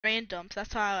randoms.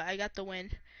 That's how I got the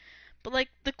win. But like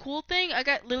the cool thing, I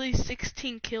got literally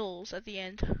 16 kills at the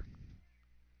end.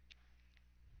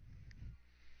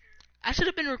 I should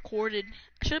have been recorded.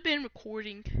 I should have been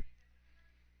recording.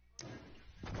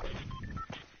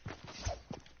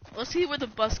 Let's see where the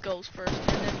bus goes first,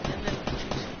 and then we'll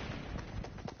choose.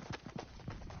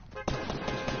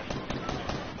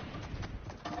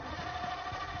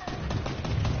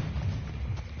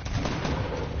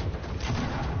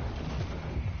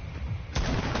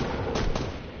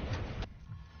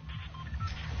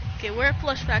 Okay, we're at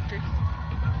Flush Factory.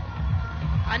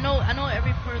 I know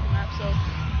every part of the map, so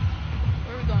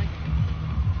where are we going?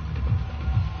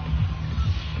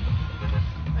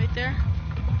 Right there?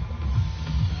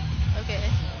 Okay.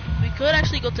 We could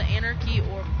actually go to Anarchy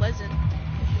or Pleasant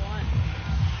if you want.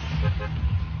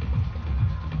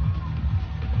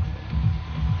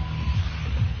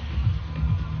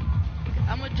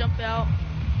 I'm gonna jump out.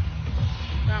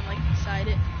 Now I'm like beside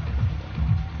it.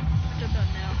 Jump out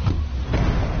now.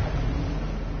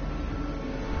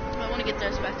 I want to get there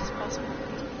as fast as possible.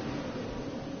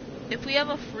 If we have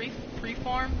a free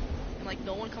farm and like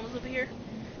no one comes over here,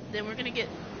 then we're gonna get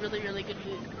really good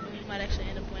loot. And we might actually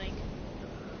end up winning.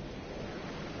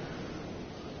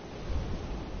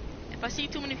 If I see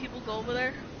too many people go over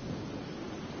there.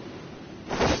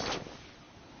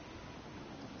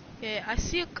 Okay, I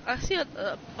see a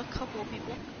couple of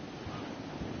people.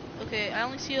 Okay, I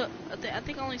only see I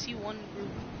think I only see one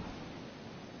group.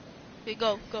 Okay,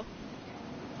 go.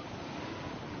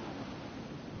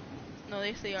 No,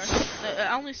 yes they are.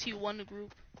 I only see one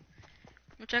group.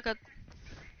 We'll check out.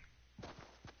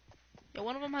 Yeah,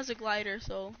 one of them has a glider,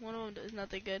 so one of them is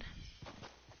not that good.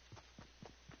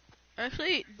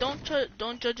 Actually, don't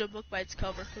judge a book by its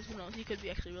cover, because who knows, he could be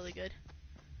actually really good.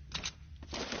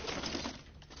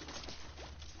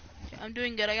 Okay, I'm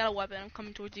doing good. I got a weapon. I'm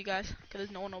coming towards you guys, because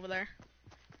there's no one over there.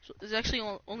 So there's actually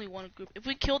only one group. If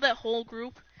we kill that whole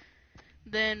group,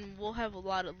 then we'll have a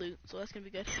lot of loot, so that's gonna be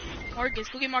good. Marcus,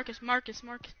 go get Marcus. Marcus,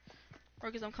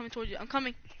 I'm coming towards you. I'm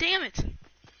coming. Damn it!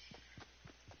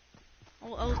 I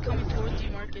was coming towards you,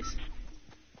 Marcus.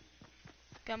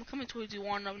 Okay, I'm coming towards you,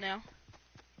 Warren up now.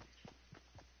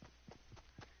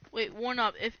 Wait, Warren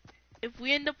up. If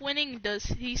we end up winning, does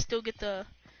he still get the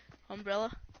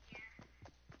umbrella?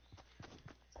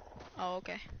 Oh,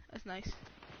 okay. That's nice.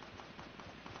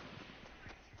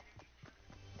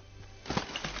 Well,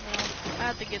 I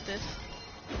have to get this.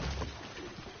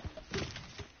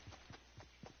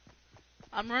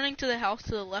 I'm running to the house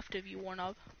to the left of you,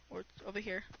 Warnob. Or over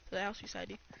here, to the house beside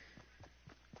you.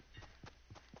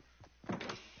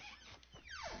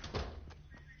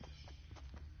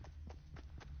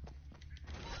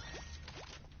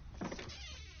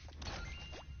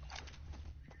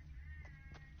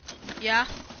 Yeah?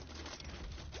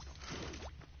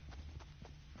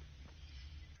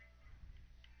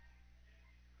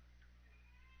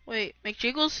 Wait,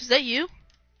 McJiggles, is that you?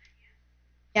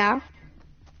 Yeah.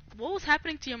 What was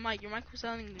happening to your mic? Your mic was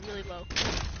sounding really low.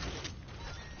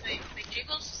 Wait,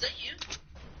 McJiggles, is that you?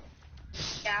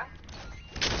 Yeah.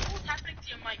 What was happening to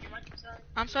your mic? Your mic was sounding...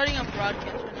 I'm starting a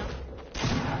broadcast right now.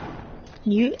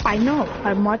 I know.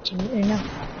 I'm watching it right now.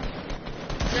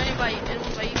 Is there anybody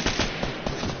by you?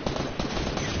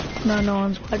 No, no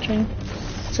one's watching.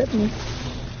 Except me.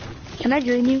 Can I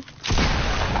join you?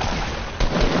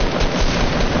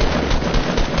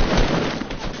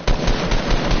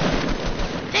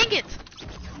 Dang it!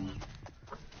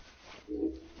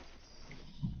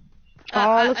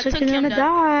 Oh, looks like you're gonna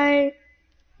die.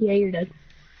 Yeah, you're dead.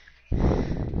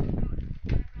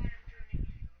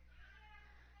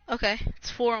 Okay,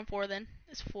 it's 4-on-4 then.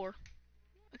 It's 4.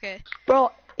 Okay.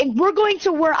 Bro, and we're going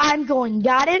to where I'm going.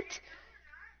 Got it?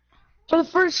 For the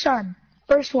first time.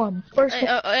 First one.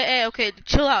 Hey, okay,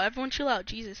 chill out. Everyone chill out.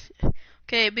 Jesus.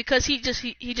 Okay, because he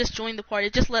just joined the party.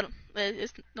 Just let him.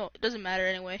 No, it doesn't matter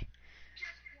anyway.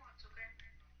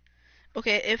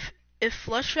 Okay, if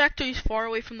Flush Factory is far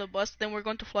away from the bus, then we're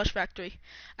going to Flush Factory.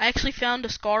 I actually found a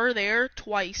scar there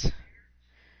twice.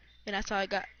 And that's how I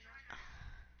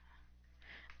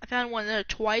found one there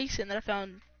twice, and then I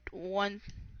found one.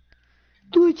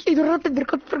 Oh,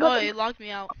 it logged me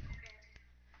out.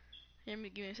 Here,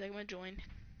 give me a second. I'm gonna join.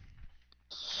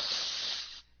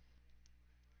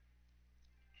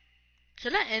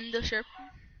 Should I end the share?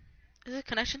 Is it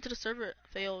connection to the server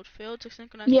failed? Failed to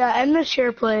sync connection? Yeah, end the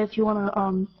share play if you wanna